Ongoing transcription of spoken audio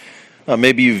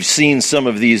Maybe you've seen some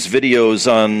of these videos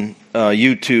on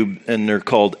YouTube, and they're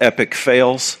called epic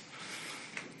fails.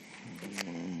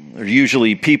 They're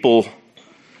usually people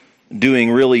doing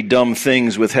really dumb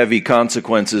things with heavy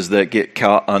consequences that get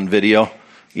caught on video,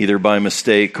 either by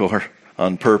mistake or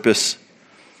on purpose.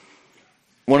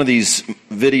 One of these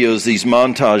videos, these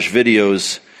montage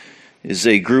videos, is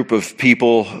a group of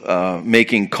people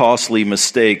making costly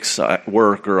mistakes at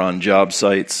work or on job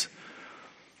sites.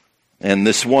 And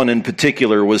this one in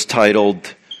particular was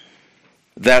titled,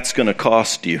 "That's Gonna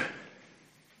Cost You."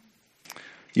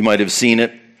 You might have seen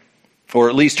it, or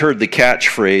at least heard the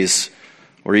catchphrase,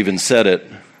 or even said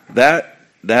it.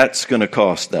 That's gonna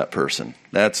cost that person.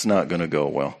 That's not gonna go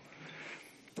well.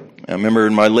 I remember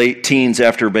in my late teens,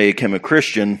 after I became a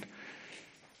Christian,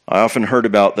 I often heard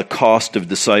about the cost of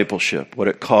discipleship, what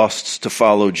it costs to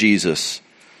follow Jesus.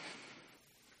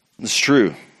 It's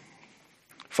true.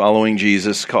 Following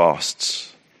Jesus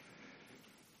costs.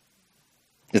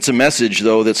 It's a message,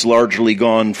 though, that's largely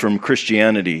gone from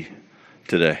Christianity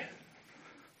today.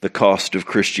 The cost of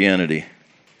Christianity.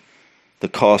 The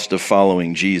cost of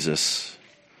following Jesus.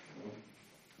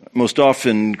 Most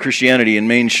often, Christianity in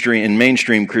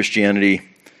mainstream Christianity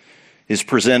is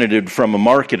presented from a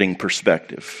marketing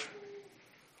perspective.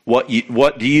 What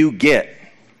do you get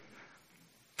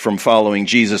from following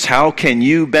Jesus? How can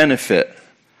you benefit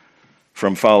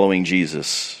from following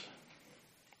Jesus?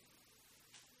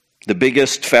 The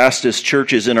biggest, fastest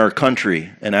churches in our country,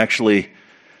 and actually,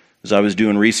 as I was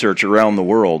doing research around the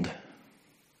world,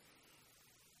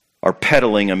 are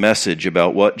peddling a message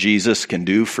about what Jesus can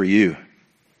do for you.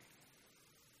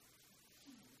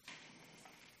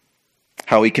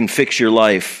 How he can fix your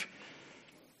life.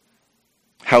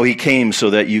 How he came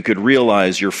so that you could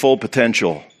realize your full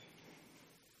potential.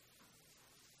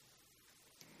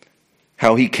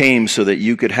 How he came so that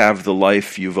you could have the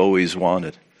life you've always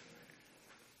wanted.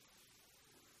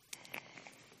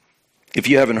 If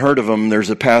you haven't heard of him, there's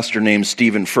a pastor named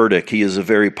Stephen Furtick. He is a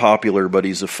very popular, but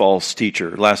he's a false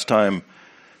teacher. Last time,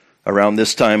 around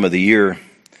this time of the year,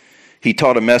 he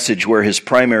taught a message where his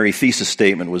primary thesis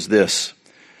statement was this: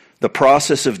 the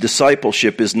process of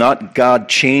discipleship is not God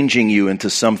changing you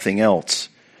into something else.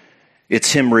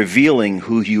 It's him revealing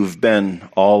who you've been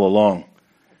all along.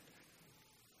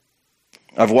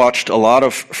 I've watched a lot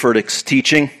of Furtick's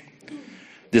teaching.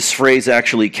 This phrase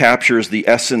actually captures the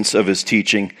essence of his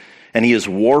teaching, and he is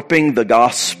warping the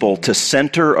gospel to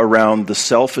center around the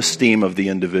self-esteem of the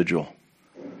individual.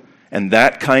 And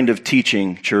that kind of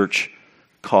teaching, church,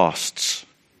 costs.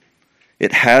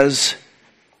 It has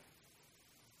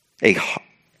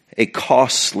a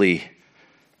costly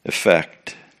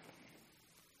effect.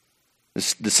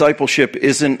 This discipleship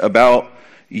isn't about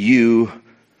you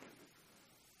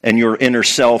and your inner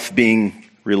self being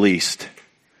released.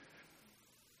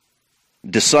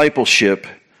 Discipleship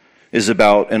is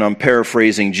about, and I'm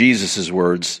paraphrasing Jesus'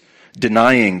 words,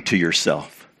 denying to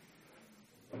yourself.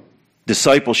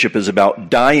 Discipleship is about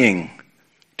dying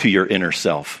to your inner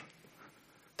self.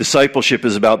 Discipleship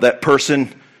is about that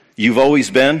person you've always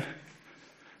been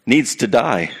needs to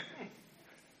die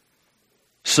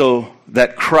so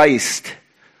that Christ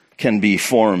can be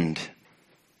formed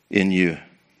in you.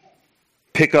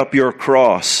 Pick up your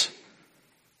cross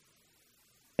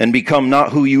and become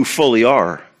not who you fully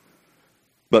are,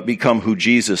 but become who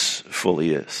Jesus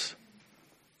fully is.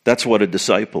 That's what a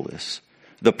disciple is.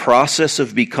 The process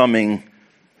of becoming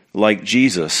like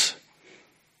Jesus,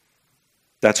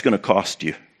 that's going to cost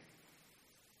you.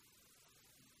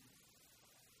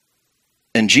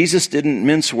 And Jesus didn't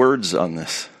mince words on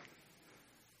this.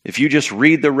 If you just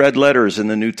read the red letters in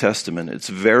the New Testament, it's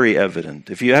very evident.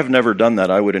 If you have never done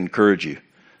that, I would encourage you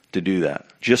to do that.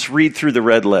 Just read through the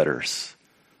red letters.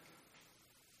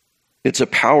 It's a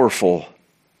powerful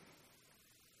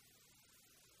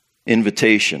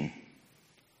invitation,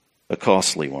 a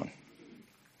costly one.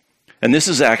 And this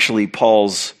is actually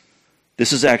Paul's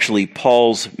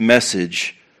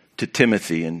message to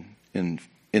Timothy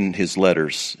in his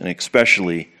letters, and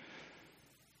especially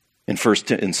in 2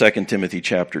 Timothy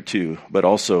chapter 2, but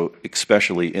also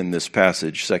especially in this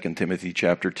passage, 2 Timothy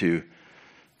chapter 2,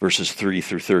 verses 3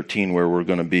 through 13, where we're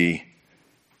going to be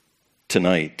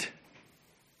tonight.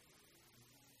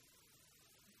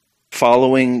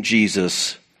 Following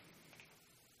Jesus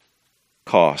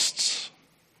costs.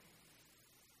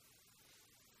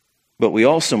 But we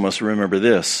also must remember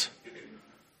this: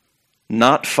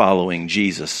 not following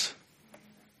Jesus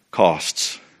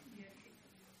costs.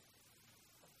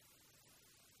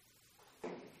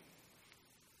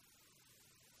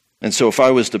 And so if I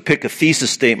was to pick a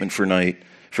thesis statement for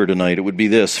for tonight. It would be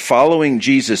this: following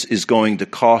Jesus is going to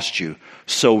cost you,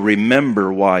 so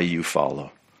remember why you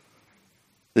follow.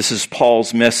 This is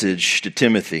Paul's message to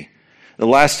Timothy. The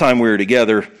last time we were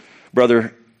together,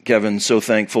 Brother Kevin, so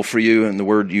thankful for you and the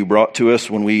word you brought to us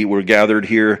when we were gathered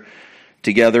here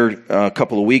together a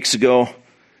couple of weeks ago.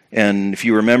 And if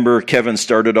you remember, Kevin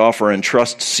started off our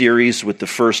Entrust series with the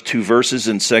first 2 verses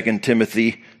in 2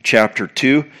 Timothy chapter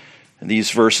 2. And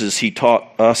these verses he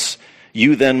taught us: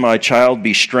 "You then, my child,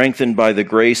 be strengthened by the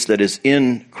grace that is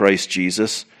in Christ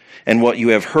Jesus, and what you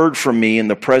have heard from me in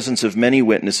the presence of many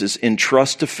witnesses,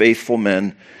 entrust to faithful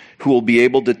men who will be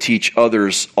able to teach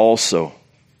others also."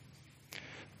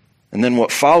 And then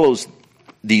what follows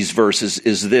these verses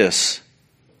is this: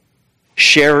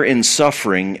 share in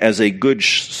suffering as a good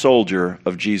soldier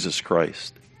of Jesus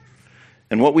Christ.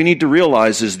 And what we need to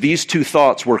realize is these two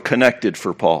thoughts were connected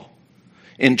for Paul.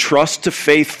 Entrust to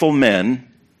faithful men,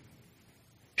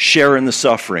 share in the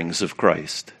sufferings of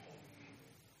Christ.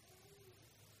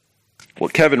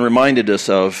 What Kevin reminded us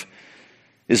of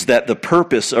is that the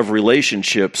purpose of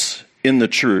relationships in the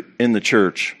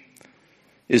church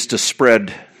is to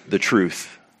spread the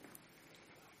truth.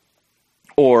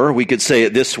 Or we could say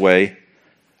it this way: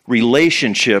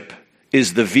 relationship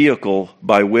is the vehicle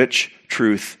by which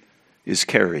truth is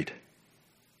carried.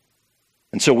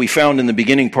 And so we found in the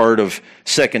beginning part of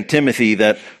 2 Timothy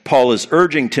that Paul is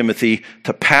urging Timothy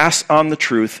to pass on the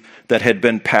truth that had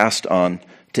been passed on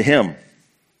to him.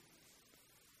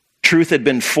 Truth had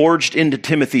been forged into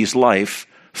Timothy's life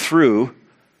through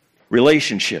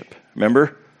relationship.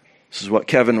 Remember? This is what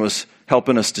Kevin was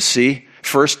helping us to see.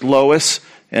 First Lois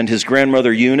and his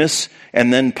grandmother Eunice,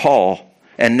 and then Paul.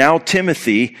 And now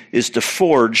Timothy is to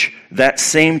forge that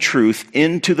same truth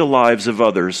into the lives of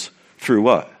others through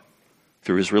what?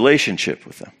 Through his relationship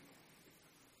with them.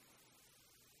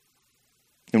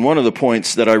 And one of the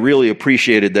points that I really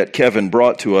appreciated that Kevin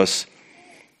brought to us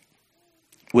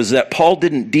was that Paul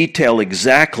didn't detail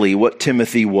exactly what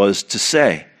Timothy was to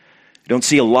say. You don't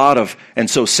see a lot of, and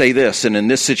so say this, and in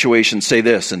this situation say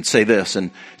this,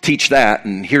 and teach that,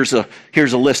 and here's a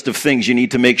list of things you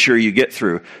need to make sure you get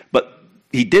through. But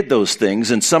he did those things,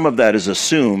 and some of that is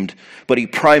assumed, but he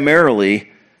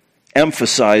primarily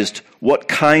emphasized what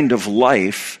kind of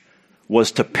life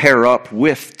was to pair up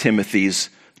with Timothy's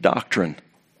doctrine.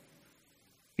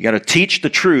 You got to teach the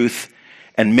truth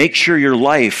and make sure your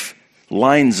life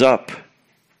lines up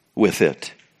with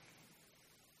it.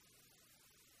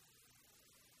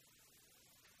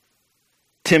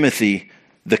 Timothy,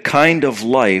 the kind of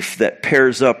life that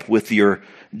pairs up with your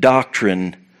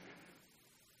doctrine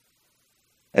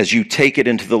as you take it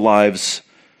into the lives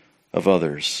of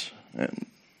others. And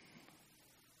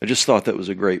I just thought that was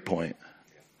a great point.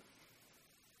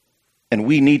 And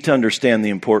we need to understand the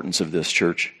importance of this,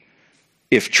 church.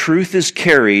 If truth is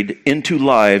carried into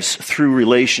lives through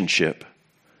relationship,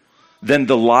 then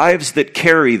the lives that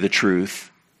carry the truth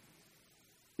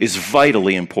is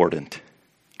vitally important.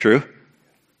 True?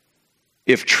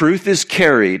 If truth is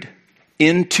carried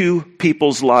into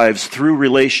people's lives through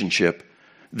relationship,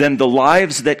 then the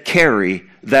lives that carry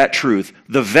that truth,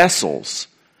 the vessels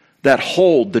that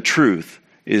hold the truth,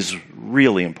 is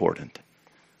really important.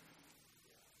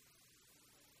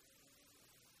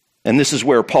 And this is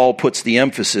where Paul puts the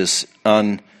emphasis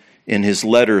on in his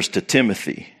letters to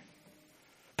Timothy.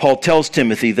 Paul tells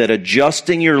Timothy that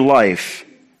adjusting your life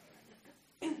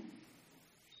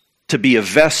to be a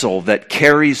vessel that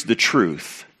carries the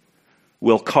truth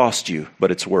will cost you,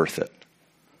 but it's worth it.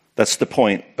 That's the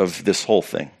point of this whole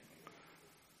thing.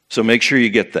 So make sure you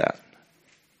get that.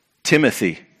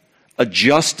 Timothy,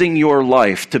 adjusting your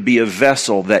life to be a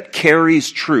vessel that carries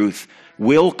truth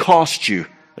will cost you,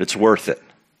 but it's worth it.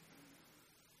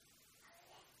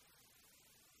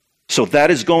 So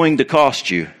that is going to cost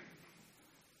you.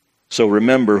 So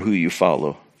remember who you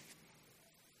follow.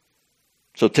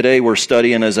 So today we're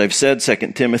studying, as I've said,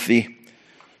 2 Timothy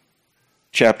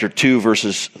chapter 2,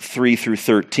 verses 3 through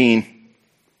 13.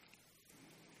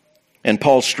 And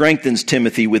Paul strengthens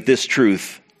Timothy with this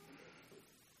truth,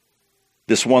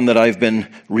 this one that I've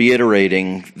been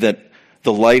reiterating, that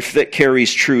the life that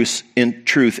carries truth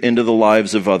into the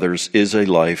lives of others is a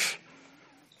life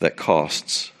that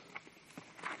costs.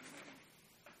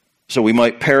 So we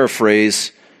might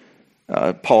paraphrase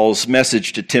Paul's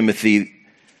message to Timothy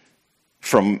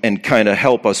and kind of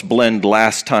help us blend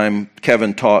last time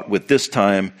Kevin taught with this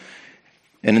time.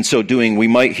 And in so doing, we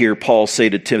might hear Paul say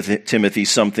to Timothy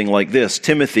something like this: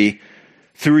 Timothy,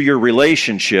 through your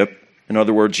relationship, in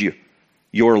other words,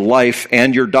 your life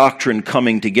and your doctrine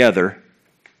coming together,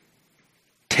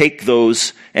 take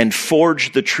those and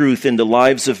forge the truth into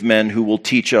lives of men who will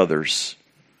teach others.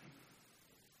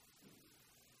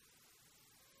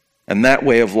 And that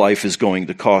way of life is going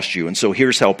to cost you. And so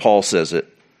here's how Paul says it.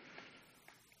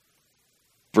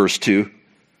 Verse 2,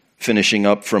 finishing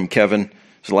up from Kevin's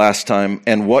last time.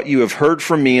 And what you have heard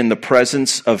from me in the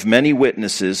presence of many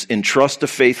witnesses, entrust to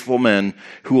faithful men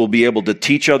who will be able to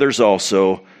teach others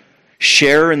also.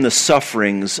 Share in the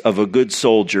sufferings of a good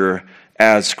soldier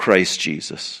as Christ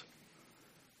Jesus.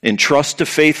 Entrust to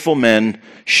faithful men,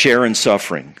 share in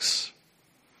sufferings.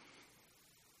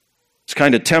 It's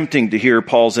kind of tempting to hear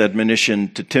Paul's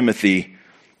admonition to Timothy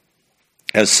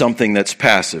as something that's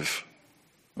passive.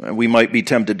 We might be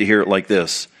tempted to hear it like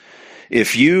this.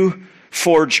 If you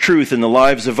forge truth in the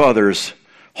lives of others,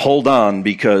 hold on,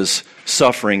 because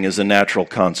suffering is a natural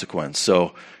consequence.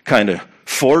 So kind of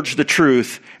forge the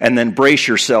truth and then brace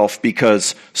yourself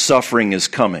because suffering is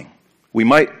coming. We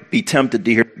might be tempted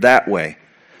to hear it that way,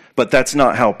 but that's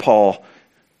not how Paul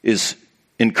is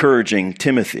encouraging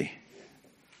Timothy.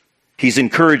 He's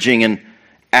encouraging an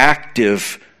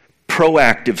active,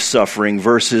 proactive suffering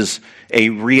versus a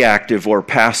reactive or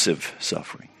passive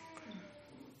suffering.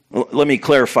 Let me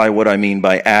clarify what I mean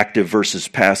by active versus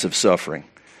passive suffering.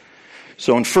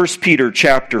 So in 1 Peter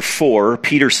chapter 4,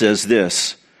 Peter says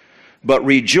this, but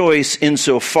rejoice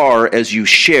insofar as you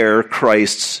share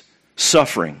Christ's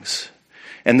sufferings.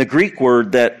 And the Greek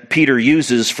word that Peter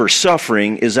uses for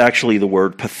suffering is actually the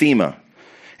word pathema.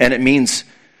 And it means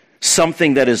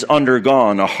something that has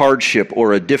undergone a hardship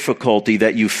or a difficulty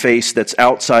that you face that's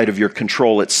outside of your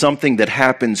control. It's something that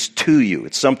happens to you.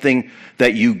 It's something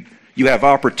that you have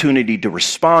opportunity to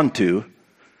respond to,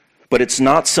 but it's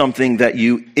not something that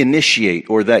you initiate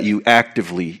or that you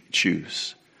actively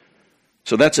choose.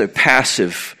 So that's a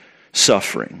passive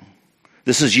suffering.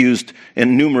 This is used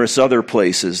in numerous other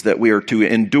places that we are to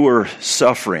endure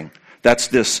suffering. That's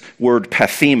this word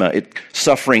pathema.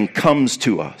 Suffering comes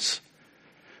to us.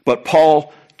 But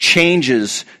Paul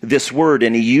changes this word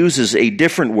and he uses a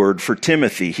different word for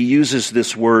Timothy. He uses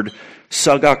this word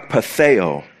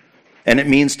sagakpatheo, and it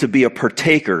means to be a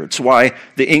partaker. It's why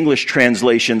the English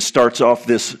translation starts off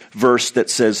this verse that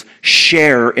says,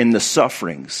 share in the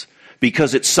sufferings,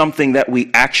 because it's something that we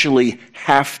actually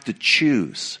have to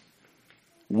choose.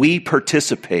 We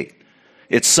participate.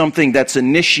 It's something that's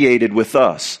initiated with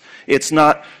us. It's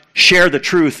not share the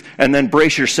truth and then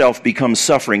brace yourself because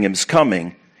suffering is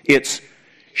coming. It's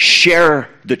share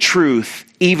the truth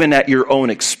even at your own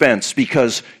expense,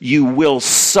 because you will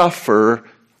suffer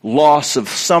loss of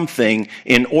something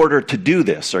in order to do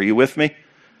this. Are you with me?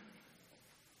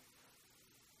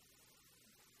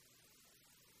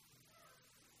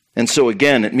 And so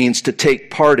again, it means to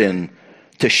take part in,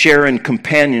 to share in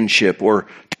companionship or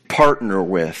to partner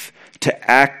with, to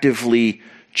actively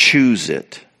choose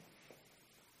it.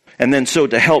 And then so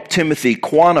to help Timothy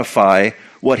quantify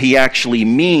what he actually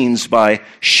means by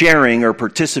sharing or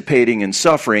participating in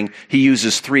suffering, he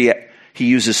uses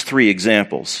three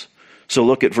examples. So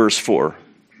look at verse 4.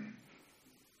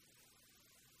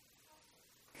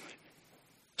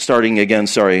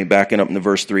 Backing up into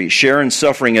verse 3. Share in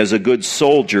suffering as a good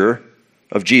soldier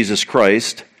of Jesus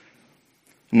Christ.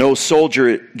 No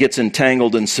soldier gets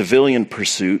entangled in civilian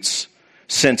pursuits,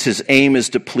 since his aim is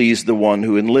to please the one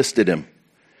who enlisted him.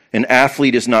 An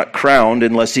athlete is not crowned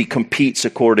unless he competes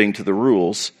according to the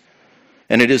rules.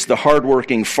 And it is the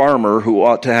hardworking farmer who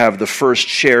ought to have the first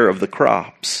share of the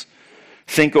crops.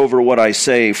 Think over what I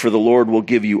say, for the Lord will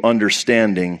give you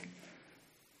understanding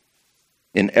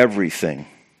in everything.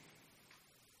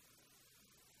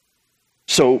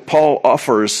 So Paul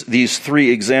offers these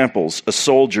three examples: a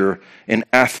soldier, an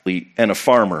athlete, and a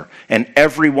farmer. And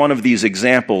every one of these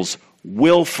examples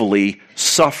willfully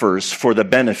suffers for the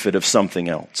benefit of something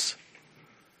else.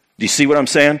 Do you see what I'm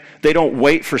saying? They don't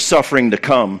wait for suffering to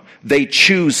come. They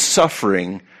choose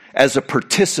suffering as a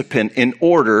participant in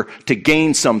order to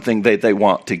gain something that they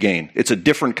want to gain. It's a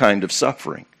different kind of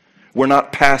suffering. We're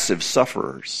not passive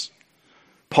sufferers.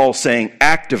 Paul's saying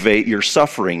activate your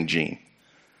suffering gene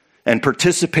and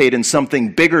participate in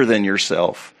something bigger than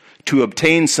yourself to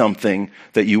obtain something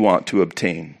that you want to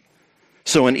obtain.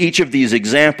 So in each of these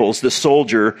examples, the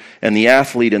soldier and the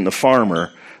athlete and the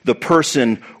farmer, the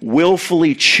person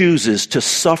willfully chooses to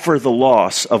suffer the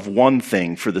loss of one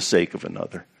thing for the sake of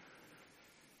another.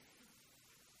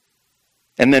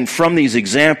 And then from these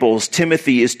examples,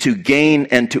 Timothy is to gain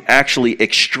and to actually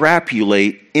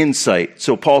extrapolate insight.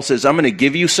 So Paul says, I'm going to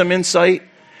give you some insight,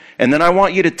 and then I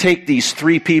want you to take these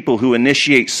three people who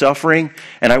initiate suffering,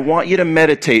 and I want you to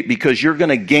meditate, because you're going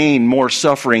to gain more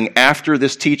suffering after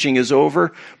this teaching is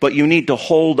over, but you need to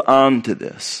hold on to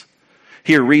this.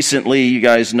 Here recently, you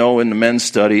guys know in the men's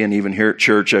study, and even here at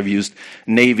church, I've used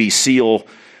Navy SEAL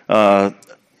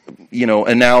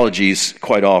analogies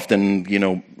quite often,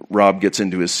 Rob gets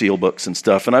into his SEAL books and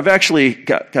stuff. And I've actually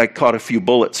I caught a few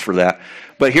bullets for that.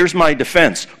 But here's my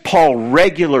defense. Paul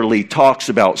regularly talks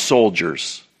about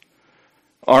soldiers,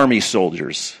 army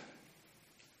soldiers,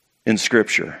 in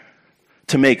Scripture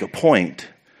to make a point.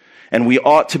 And we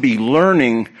ought to be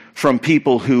learning from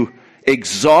people who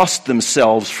exhaust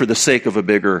themselves for the sake of a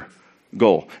bigger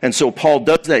goal. And so Paul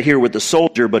does that here with the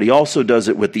soldier, but he also does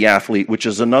it with the athlete, which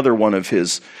is another one of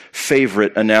his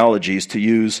favorite analogies to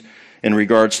use in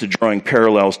regards to drawing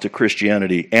parallels to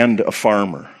Christianity, and a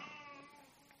farmer.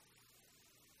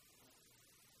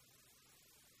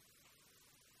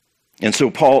 And so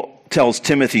Paul tells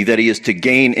Timothy that he is to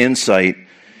gain insight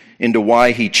into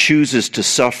why he chooses to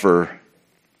suffer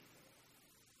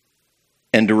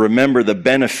and to remember the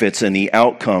benefits and the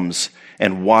outcomes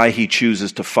and why he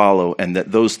chooses to follow, and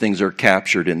that those things are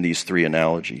captured in these three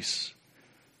analogies.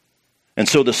 And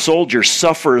so the soldier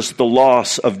suffers the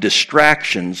loss of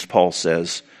distractions, Paul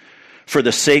says, for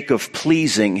the sake of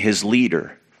pleasing his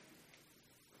leader.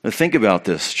 Now think about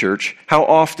this, church. How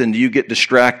often do you get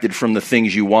distracted from the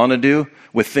things you want to do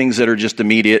with things that are just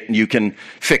immediate and you can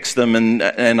fix them, and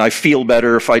I feel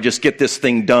better if I just get this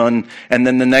thing done, and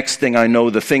then the next thing I know,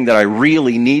 the thing that I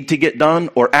really need to get done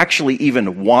or actually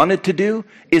even wanted to do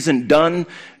isn't done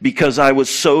because I was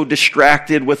so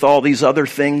distracted with all these other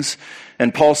things.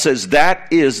 And Paul says that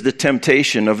is the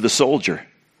temptation of the soldier.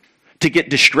 To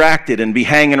get distracted and be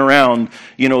hanging around,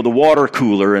 the water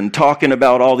cooler and talking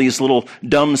about all these little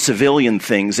dumb civilian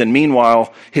things. And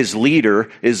meanwhile, his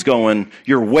leader is going,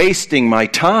 "You're wasting my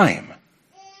time."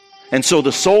 And so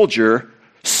the soldier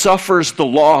suffers the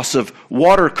loss of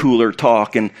water cooler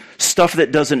talk and stuff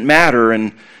that doesn't matter,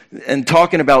 and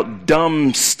talking about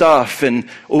dumb stuff and,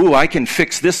 I can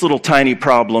fix this little tiny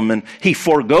problem. And he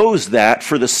forgoes that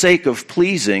for the sake of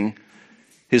pleasing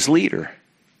his leader.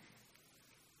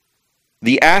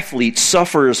 The athlete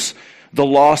suffers the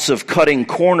loss of cutting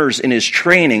corners in his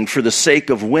training for the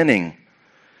sake of winning.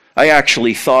 I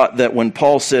actually thought that when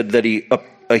Paul said that he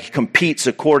competes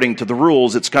according to the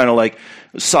rules, it's kind of like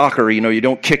soccer, you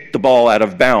don't kick the ball out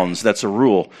of bounds. That's a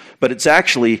rule. But it's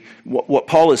actually, what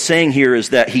Paul is saying here is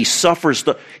that he suffers,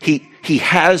 he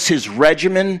has his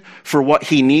regimen for what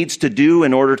he needs to do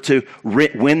in order to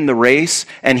win the race,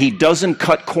 and he doesn't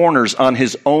cut corners on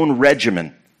his own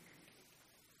regimen.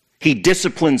 He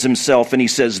disciplines himself and he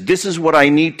says, this is what I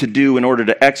need to do in order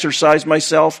to exercise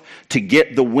myself to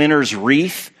get the winner's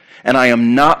wreath, and I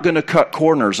am not going to cut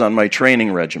corners on my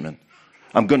training regimen.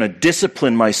 I'm going to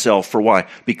discipline myself for why?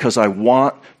 Because I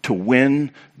want to win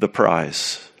the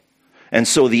prize. And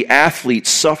so the athlete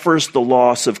suffers the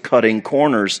loss of cutting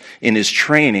corners in his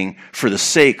training for the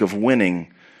sake of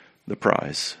winning the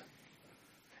prize.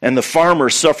 And the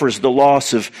farmer suffers the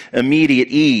loss of immediate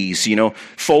ease,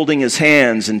 folding his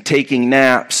hands and taking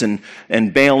naps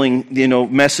and baling,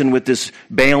 messing with this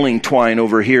baling twine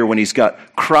over here when he's got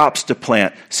crops to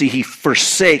plant. See, he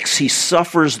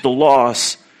suffers the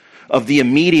loss of the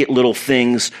immediate little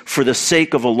things for the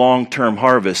sake of a long-term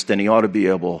harvest, and he ought to be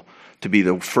able to be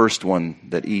the first one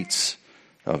that eats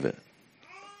of it.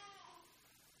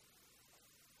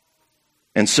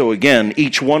 And so again,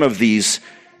 each one of these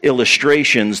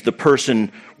illustrations, the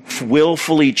person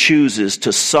willfully chooses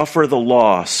to suffer the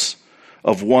loss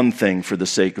of one thing for the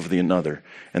sake of the another.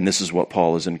 And this is what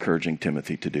Paul is encouraging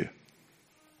Timothy to do.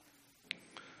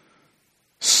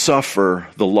 Suffer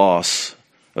the loss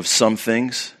of some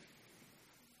things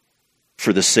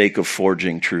for the sake of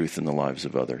forging truth in the lives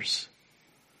of others.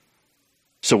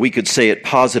 So we could say it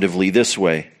positively this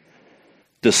way.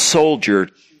 The soldier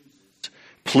chooses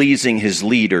pleasing his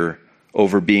leader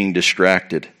over being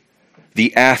distracted.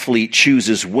 The athlete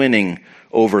chooses winning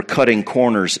over cutting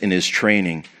corners in his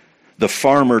training. The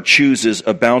farmer chooses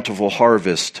a bountiful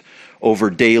harvest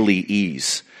over daily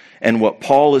ease. And what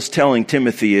Paul is telling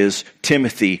Timothy is,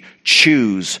 Timothy,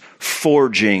 choose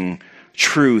forging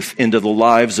truth into the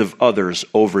lives of others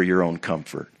over your own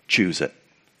comfort. Choose it.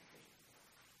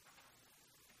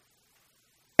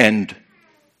 And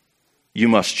you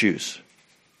must choose.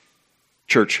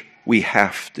 Church, we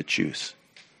have to choose.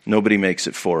 Nobody makes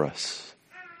it for us.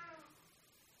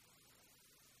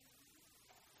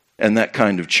 And that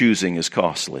kind of choosing is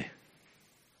costly.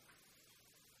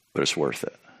 But it's worth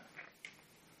it.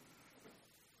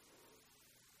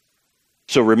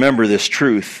 So remember this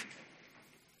truth.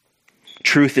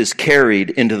 Truth is carried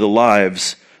into the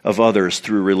lives of others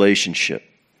through relationship.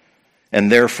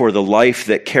 And therefore the life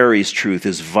that carries truth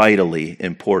is vitally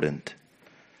important.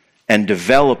 And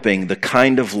developing the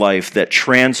kind of life that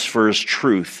transfers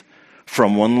truth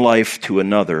from one life to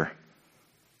another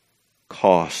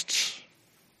costs.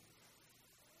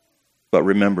 But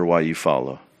remember why you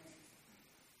follow.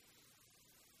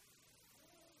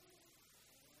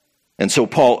 And so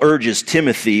Paul urges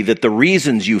Timothy that the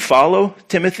reasons you follow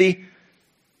Timothy,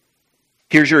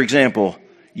 here's your example.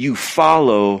 You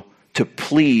follow to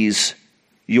please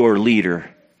your leader,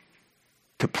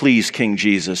 to please King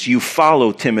Jesus. You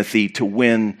follow Timothy to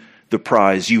win the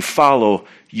prize. You follow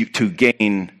to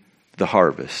gain the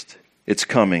harvest. It's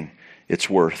coming. It's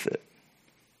worth it.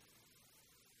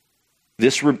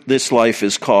 This life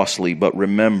is costly, but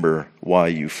remember why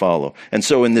you follow. And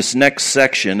so in this next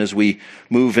section, as we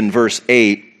move in verse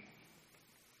 8,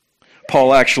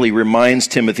 Paul actually reminds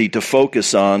Timothy to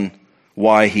focus on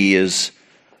why he is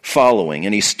following.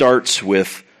 And he starts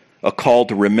with a call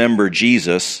to remember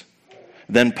Jesus.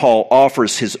 Then Paul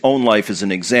offers his own life as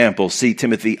an example. See,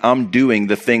 Timothy, I'm doing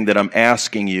the thing that I'm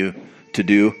asking you to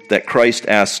do, that Christ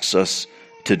asks us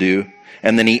to do.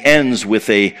 And then he ends with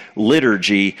a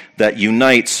liturgy that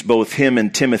unites both him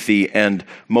and Timothy and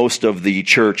most of the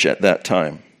church at that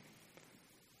time.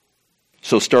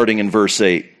 So starting in verse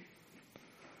 8.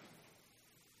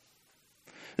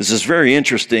 This is very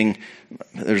interesting.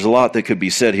 There's a lot that could be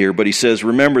said here, but he says,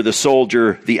 remember the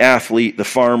soldier, the athlete, the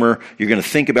farmer. You're going to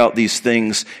think about these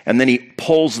things. And then he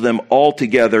pulls them all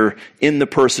together in the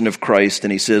person of Christ.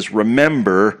 And he says,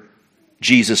 remember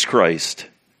Jesus Christ.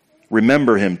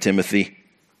 Remember him, Timothy.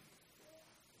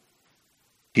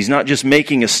 He's not just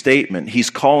making a statement. He's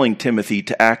calling Timothy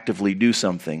to actively do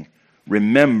something.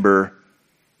 Remember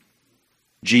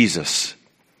Jesus.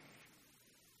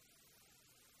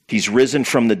 He's risen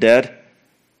from the dead.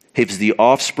 He's the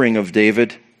offspring of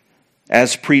David,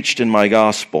 as preached in my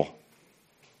gospel.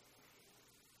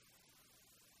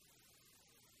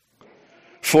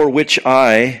 For which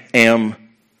I am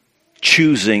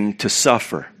choosing to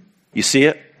suffer. You see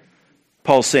it?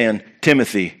 Paul's saying,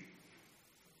 Timothy,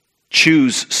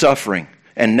 choose suffering.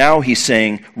 And now he's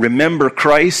saying, remember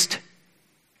Christ?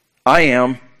 I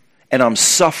am, and I'm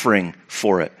suffering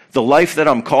for it. The life that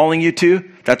I'm calling you to,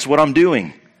 that's what I'm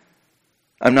doing.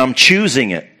 And I'm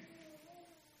choosing it.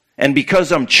 And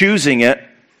because I'm choosing it,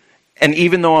 and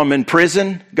even though I'm in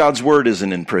prison, God's word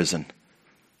isn't in prison.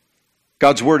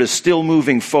 God's word is still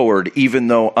moving forward, even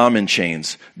though I'm in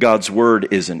chains. God's word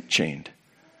isn't chained.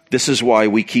 This is why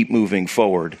we keep moving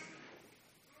forward.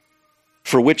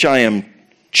 For which I am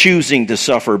choosing to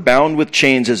suffer, bound with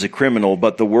chains as a criminal,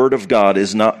 but the word of God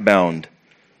is not bound.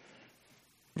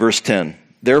 Verse 10,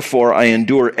 therefore I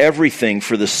endure everything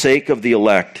for the sake of the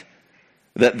elect,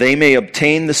 that they may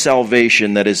obtain the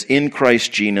salvation that is in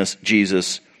Christ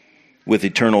Jesus with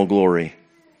eternal glory.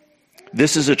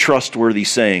 This is a trustworthy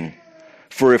saying,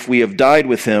 for if we have died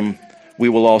with him, we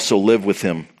will also live with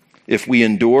him. If we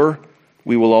endure,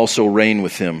 we will also reign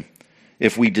with him.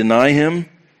 If we deny him,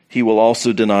 he will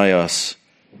also deny us.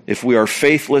 If we are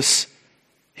faithless,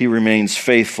 he remains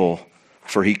faithful,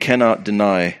 for he cannot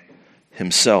deny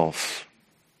himself.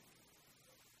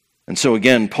 And so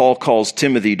again, Paul calls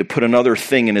Timothy to put another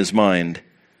thing in his mind.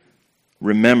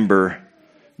 Remember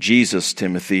Jesus,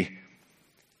 Timothy.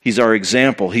 He's our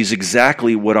example. He's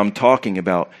exactly what I'm talking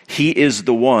about. He is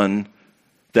the one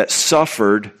that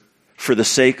suffered for the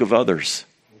sake of others.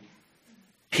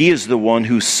 He is the one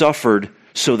who suffered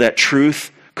so that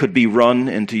truth could be run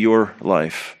into your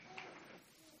life,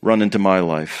 run into my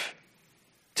life.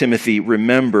 Timothy,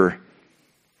 remember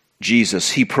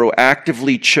Jesus. He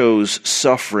proactively chose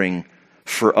suffering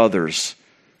for others,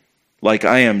 like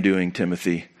I am doing,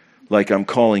 Timothy, like I'm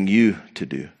calling you to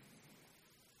do.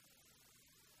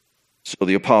 So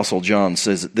the Apostle John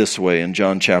says it this way in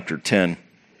John chapter 10.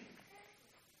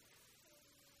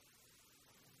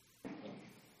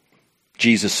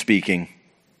 Jesus speaking,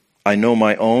 I know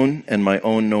my own, and my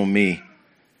own know me,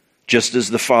 just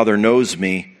as the Father knows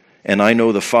me, and I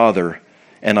know the Father,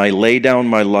 and I lay down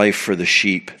my life for the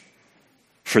sheep.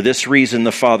 For this reason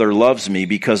the Father loves me,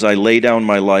 because I lay down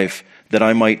my life that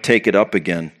I might take it up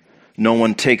again. No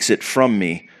one takes it from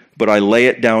me, but I lay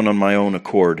it down on my own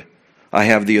accord. I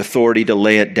have the authority to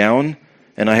lay it down,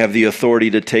 and I have the authority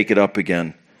to take it up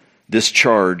again. This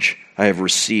charge I have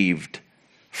received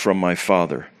from my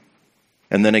Father.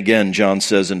 And then again, John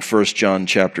says in 1 John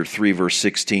chapter 3, verse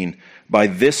 16, by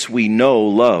this we know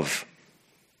love,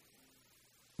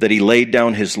 that he laid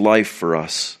down his life for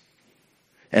us,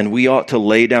 and we ought to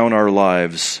lay down our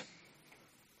lives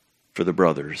for the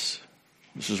brothers.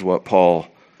 This is what Paul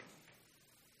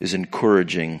is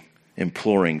encouraging,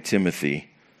 imploring Timothy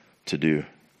to do.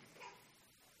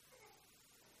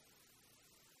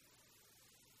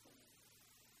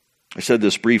 I said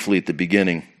this briefly at the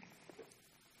beginning.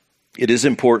 It is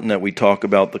important that we talk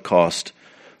about the cost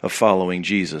of following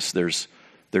Jesus. There's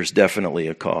definitely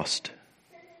a cost.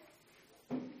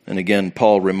 And again,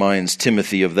 Paul reminds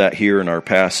Timothy of that here in our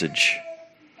passage.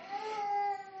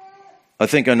 I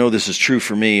think I know this is true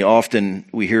for me. Often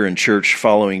we hear in church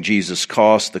following Jesus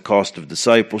cost, the cost of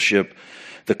discipleship,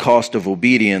 the cost of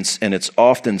obedience, and it's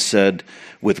often said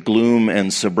with gloom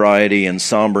and sobriety and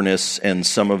somberness, and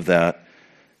some of that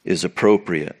is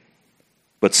appropriate.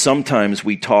 But sometimes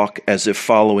we talk as if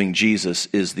following Jesus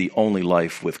is the only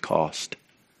life with cost.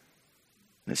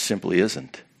 It simply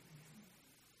isn't.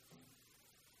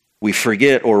 We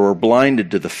forget or we're blinded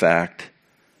to the fact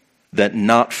that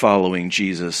not following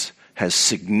Jesus has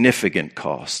significant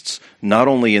costs, not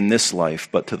only in this life,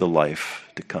 but to the life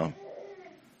to come.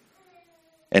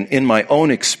 And in my own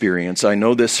experience, I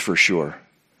know this for sure.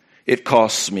 It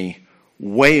costs me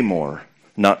way more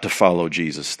not to follow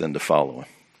Jesus than to follow him.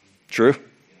 True?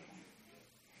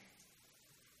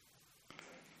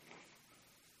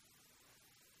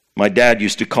 My dad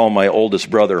used to call my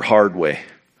oldest brother Hardway.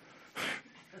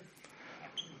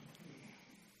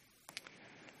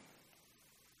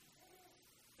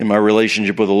 In my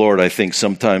relationship with the Lord, I think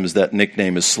sometimes that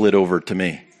nickname has slid over to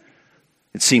me.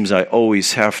 It seems I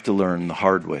always have to learn the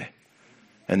hard way.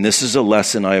 And this is a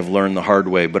lesson I have learned the hard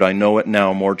way, but I know it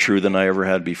now more true than I ever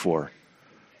had before.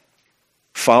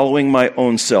 Following my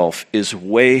own self is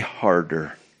way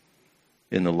harder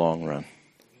in the long run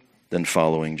than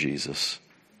following Jesus.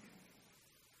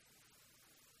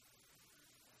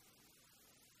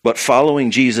 But following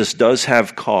Jesus does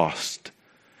have cost.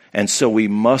 And so we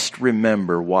must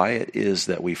remember why it is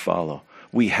that we follow.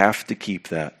 We have to keep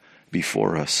that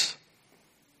before us.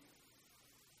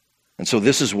 And so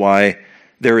this is why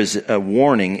there is a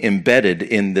warning embedded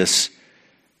in this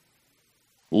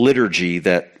liturgy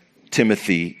that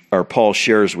Paul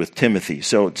shares with Timothy.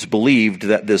 So it's believed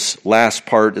that this last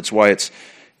part, it's why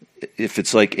if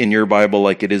it's like in your Bible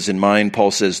like it is in mine, Paul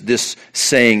says this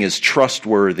saying is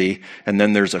trustworthy, and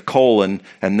then there's a colon,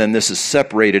 and then this is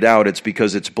separated out. It's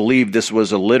because it's believed this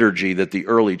was a liturgy that the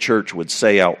early church would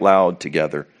say out loud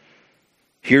together.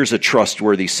 Here's a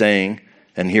trustworthy saying,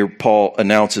 and here Paul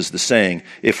announces the saying: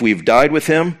 if we've died with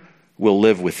him, we'll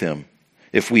live with him.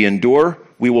 If we endure,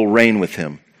 we will reign with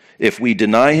him. If we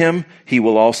deny him, he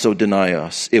will also deny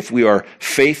us. If we are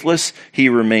faithless, he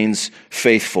remains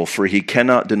faithful, for he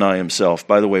cannot deny himself.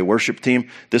 By the way, worship team,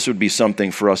 this would be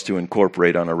something for us to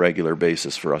incorporate on a regular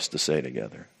basis for us to say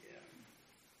together.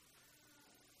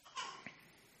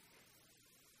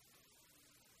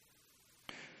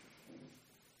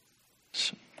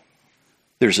 So,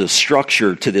 there's a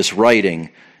structure to this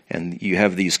writing, and you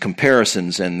have these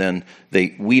comparisons, and then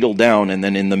they wheedle down, and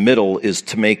then in the middle is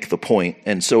to make the point.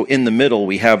 And so in the middle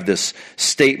we have this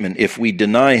statement: if we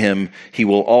deny him, he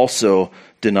will also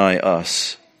deny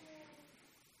us.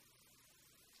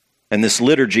 And this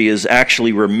liturgy is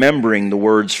actually remembering the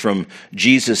words from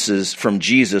Jesus from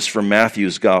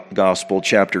Matthew's Gospel,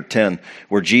 chapter 10,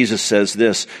 where Jesus says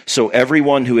this: so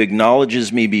everyone who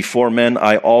acknowledges me before men,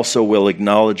 I also will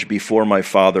acknowledge before my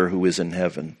Father who is in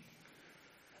heaven.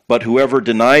 But whoever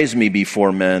denies me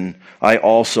before men, I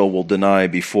also will deny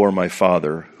before my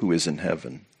Father who is in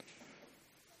heaven.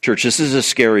 Church, this is a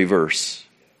scary verse.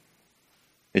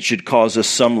 It should cause us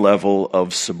some level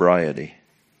of sobriety.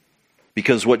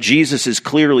 Because what Jesus is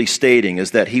clearly stating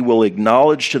is that he will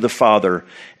acknowledge to the Father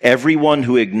everyone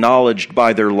who acknowledged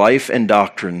by their life and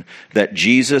doctrine that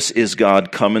Jesus is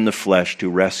God come in the flesh to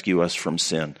rescue us from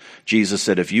sin. Jesus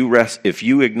said, if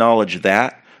you acknowledge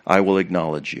that, I will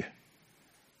acknowledge you.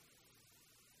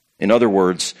 In other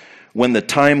words, when the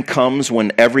time comes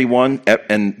when everyone,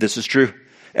 and this is true,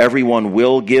 everyone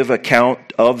will give account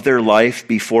of their life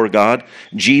before God,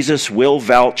 Jesus will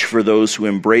vouch for those who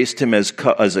embraced him as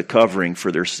a covering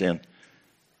for their sin.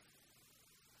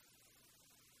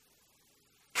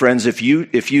 Friends, if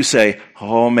you say,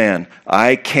 oh man,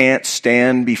 I can't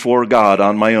stand before God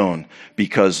on my own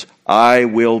because I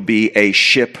will be a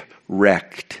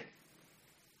shipwrecked.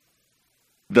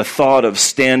 The thought of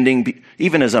standing,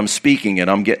 even as I'm speaking it,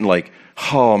 I'm getting like,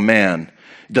 oh man,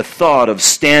 the thought of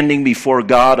standing before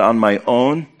God on my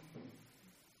own,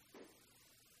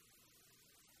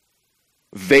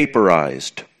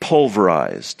 vaporized,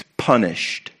 pulverized,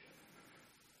 punished.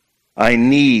 I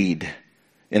need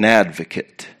an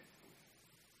advocate.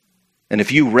 And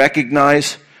if you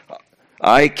recognize,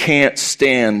 I can't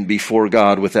stand before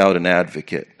God without an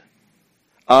advocate.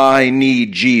 I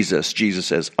need Jesus. Jesus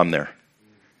says, I'm there.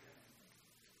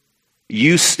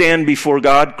 You stand before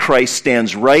God, Christ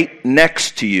stands right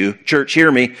next to you. Church, hear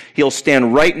me. He'll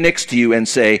stand right next to you and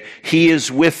say, he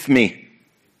is with me.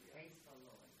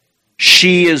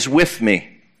 She is with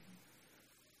me.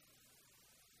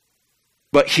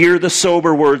 But hear the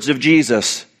sober words of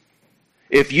Jesus.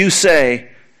 If you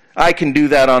say, I can do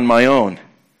that on my own,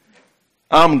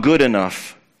 I'm good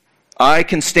enough, I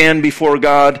can stand before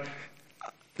God.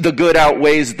 The good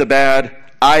outweighs the bad.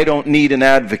 I don't need an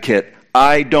advocate.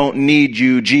 I don't need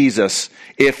you, Jesus.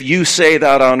 If you say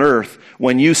that on earth,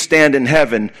 when you stand in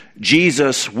heaven,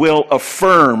 Jesus will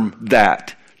affirm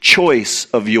that choice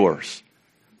of yours.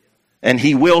 And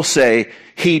he will say,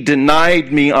 he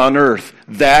denied me on earth.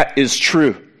 That is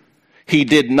true. He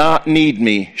did not need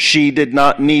me. She did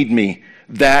not need me.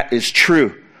 That is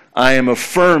true. I am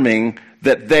affirming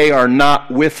that they are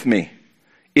not with me.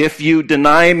 If you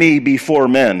deny me before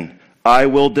men, I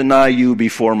will deny you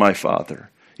before my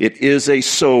Father. It is a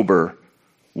sober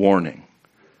warning.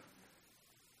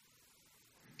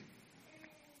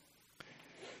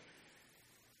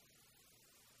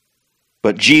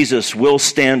 But Jesus will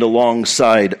stand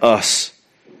alongside us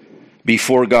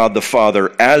before God the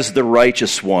Father as the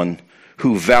righteous one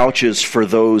who vouches for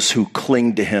those who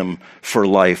cling to him for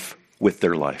life with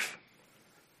their life.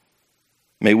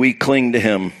 May we cling to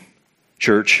him,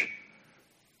 church,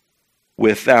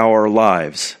 with our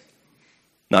lives.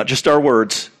 Not just our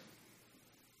words,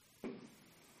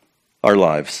 our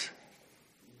lives.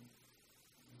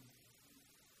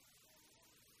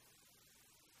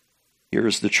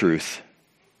 Here's the truth.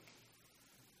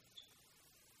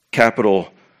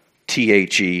 Capital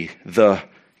T-H-E, the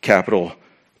capital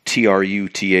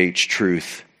T-R-U-T-H,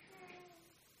 truth.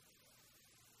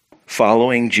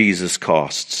 Following Jesus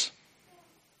costs.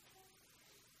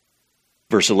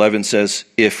 Verse 11 says,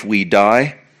 if we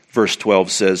die. Verse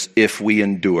 12 says, if we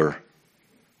endure.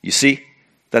 You see,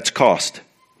 that's cost.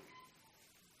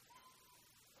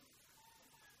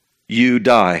 You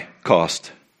die,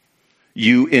 cost.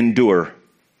 You endure.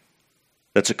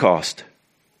 That's a cost.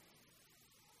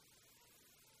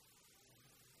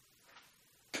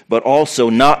 But also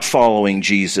not following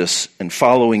Jesus and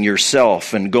following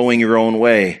yourself and going your own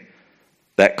way,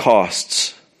 that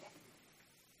costs.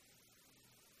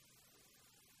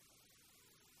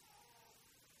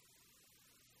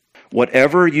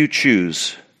 Whatever you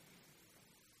choose,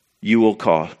 it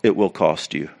will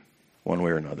cost you one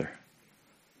way or another.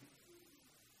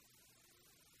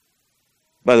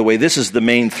 By the way, this is the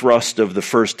main thrust of the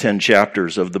first 10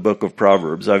 chapters of the book of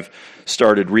Proverbs. I've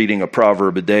started reading a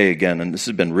proverb a day again, and this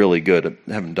has been really good.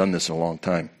 I haven't done this in a long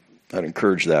time. I'd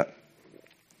encourage that.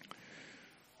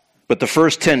 But the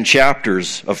first 10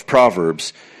 chapters of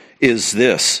Proverbs is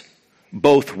this: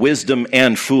 both wisdom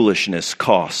and foolishness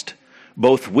cost.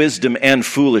 Both wisdom and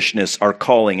foolishness are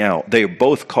calling out. They are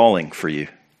both calling for you.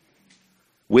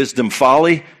 Wisdom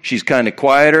folly, she's kind of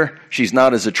quieter. She's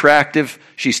not as attractive.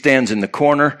 She stands in the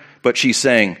corner, but she's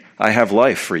saying, I have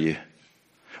life for you.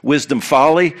 Wisdom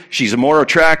folly, she's more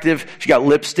attractive. She got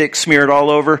lipstick smeared all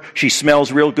over. She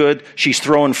smells real good. She's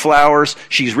throwing flowers.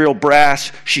 She's real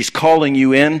brash. She's calling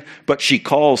you in, but she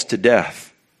calls to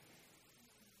death.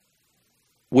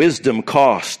 Wisdom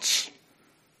costs.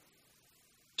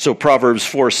 So Proverbs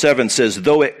 4:7 says,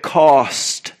 though it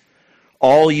cost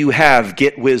all you have,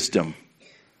 get wisdom.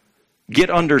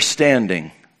 Get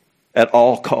understanding at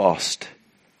all cost.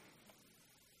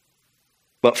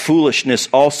 But foolishness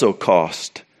also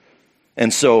cost.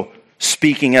 And so,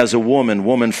 speaking as a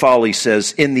woman folly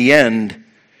says, in the end,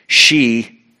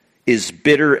 she is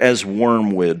bitter as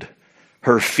wormwood.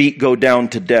 Her feet go down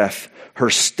to death. Her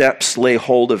steps lay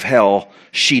hold of hell.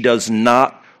 She does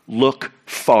not look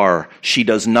far. She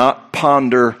does not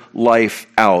ponder life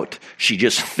out. She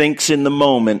just thinks in the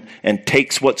moment and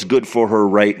takes what's good for her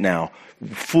right now.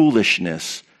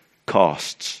 Foolishness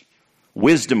costs.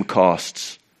 Wisdom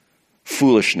costs.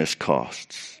 Foolishness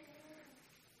costs.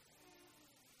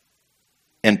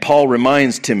 And Paul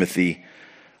reminds Timothy,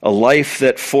 a life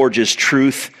that forges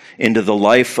truth into the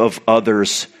life of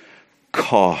others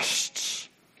costs.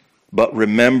 But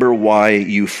remember why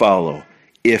you follow.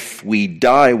 If we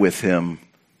die with him,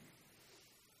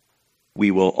 we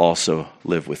will also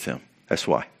live with him. That's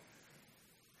why.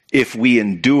 If we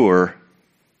endure,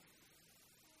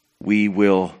 we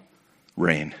will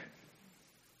reign.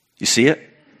 You see it?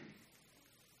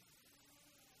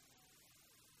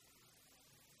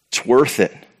 It's worth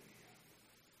it.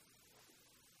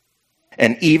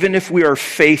 And even if we are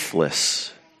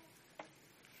faithless,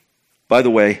 by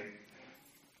the way,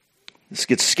 this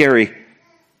gets scary,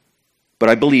 but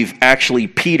I believe actually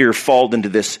Peter falls into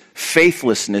this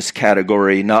faithlessness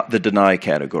category, not the deny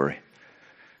category.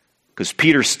 Because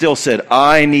Peter still said,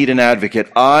 I need an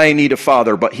advocate, I need a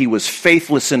father, but he was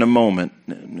faithless in a moment.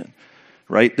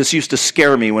 Right? This used to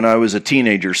scare me when I was a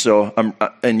teenager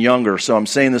and younger, so I'm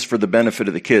saying this for the benefit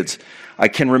of the kids. I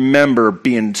can remember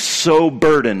being so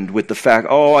burdened with the fact,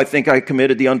 I think I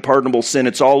committed the unpardonable sin.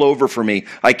 It's all over for me.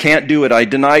 I can't do it. I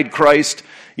denied Christ,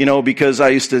 because I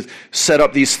used to set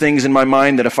up these things in my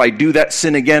mind that if I do that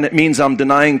sin again, it means I'm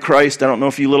denying Christ. I don't know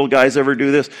if you little guys ever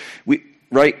do this.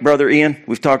 Right, Brother Ian?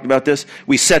 We've talked about this.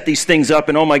 We set these things up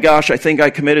and, oh my gosh, I think I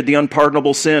committed the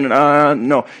unpardonable sin. And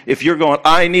no, if you're going,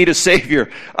 I need a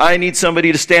Savior. I need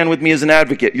somebody to stand with me as an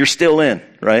advocate. You're still in,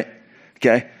 right?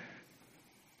 Okay?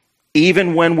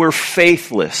 Even when we're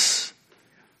faithless,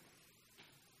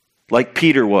 like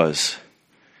Peter was,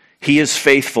 he is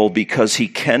faithful because he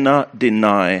cannot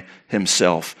deny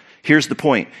himself. Here's the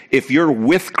point. If you're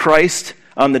with Christ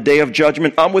on the day of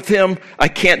judgment, I'm with him. I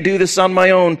can't do this on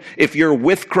my own. If you're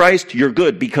with Christ, you're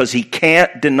good because he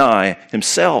can't deny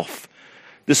himself.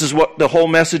 This is what the whole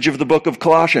message of the book of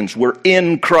Colossians. We're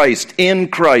in Christ, in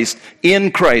Christ,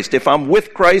 in Christ. If I'm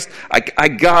with Christ, I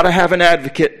got to have an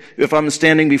advocate if I'm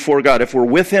standing before God. If we're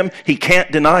with him, he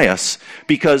can't deny us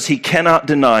because he cannot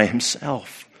deny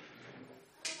himself.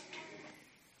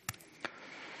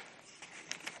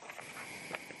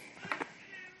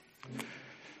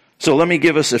 So let me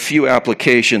give us a few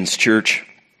applications, church.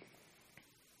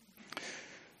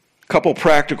 A couple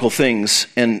practical things,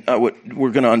 and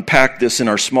we're going to unpack this in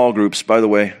our small groups. By the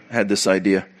way, I had this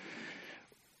idea.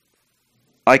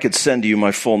 I could send you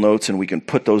my full notes, and we can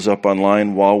put those up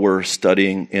online while we're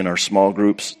studying in our small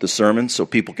groups the sermon, so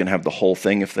people can have the whole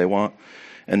thing if they want.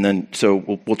 And then, so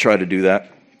we'll try to do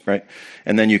that, right?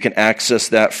 And then you can access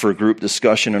that for group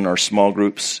discussion in our small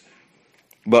groups.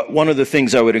 But one of the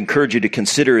things I would encourage you to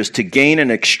consider is to gain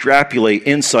and extrapolate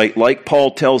insight like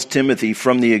Paul tells Timothy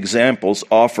from the examples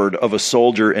offered of a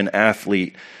soldier, an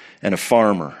athlete, and a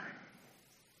farmer.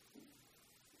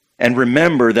 And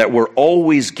remember that we're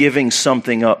always giving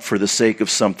something up for the sake of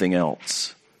something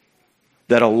else.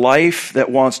 That a life that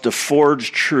wants to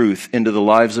forge truth into the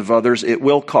lives of others, it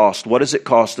will cost. What does it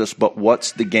cost us? But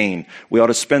what's the gain? We ought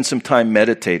to spend some time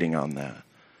meditating on that.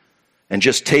 And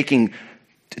just taking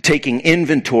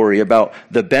inventory about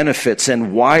the benefits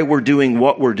and why we're doing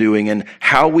what we're doing and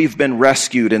how we've been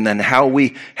rescued and then how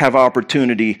we have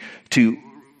opportunity to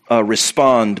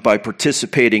respond by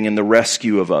participating in the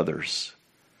rescue of others.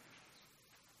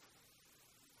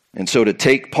 And so to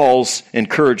take Paul's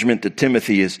encouragement to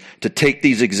Timothy is to take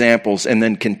these examples and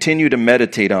then continue to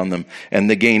meditate on them and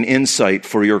to gain insight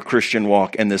for your Christian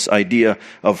walk and this idea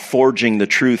of forging the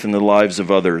truth in the lives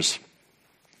of others.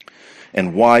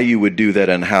 And why you would do that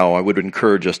and how. I would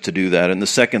encourage us to do that. And the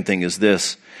second thing is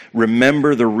this.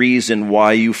 Remember the reason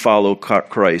why you follow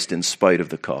Christ in spite of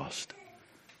the cost.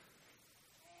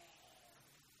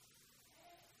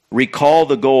 Recall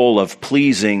the goal of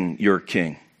pleasing your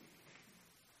King.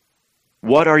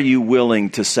 What are you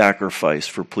willing to sacrifice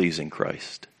for pleasing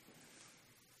Christ?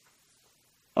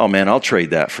 Oh man, I'll trade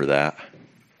that for that.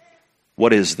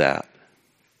 What is that?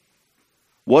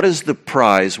 What is the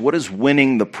prize? What does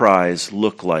winning the prize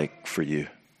look like for you?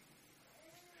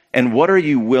 And what are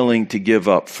you willing to give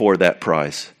up for that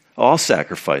prize? Oh, I'll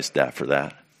sacrifice that for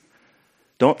that.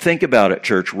 Don't think about it,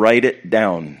 church. Write it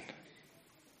down.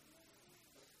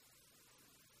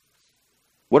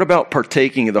 What about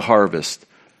partaking of the harvest?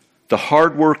 The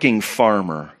hardworking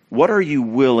farmer. What are you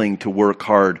willing to work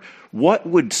hard? What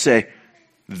would say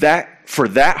that for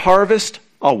that harvest,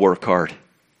 I'll work hard.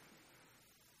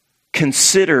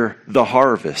 Consider the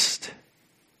harvest.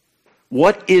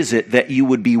 What is it that you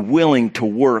would be willing to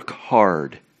work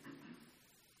hard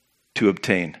to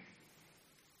obtain?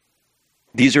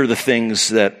 These are the things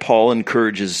that Paul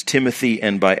encourages Timothy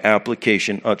and by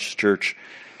application us, church.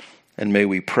 And may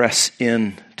we press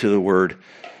in to the word.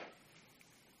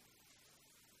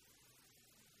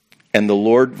 And the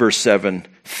Lord, verse 7,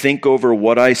 think over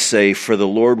what I say, for the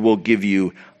Lord will give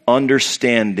you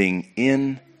understanding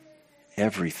in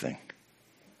everything.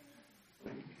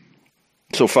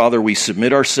 So, Father, we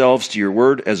submit ourselves to your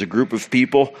word as a group of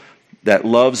people that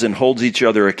loves and holds each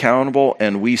other accountable,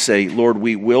 and we say, Lord,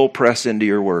 we will press into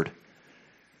your word.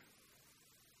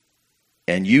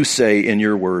 And you say in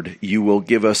your word, you will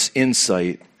give us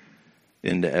insight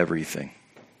into everything.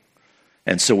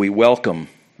 And so we welcome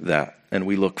that, and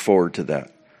we look forward to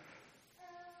that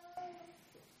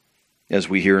as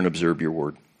we hear and observe your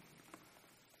word.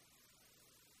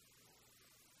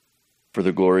 For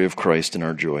the glory of Christ and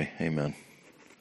our joy. Amen.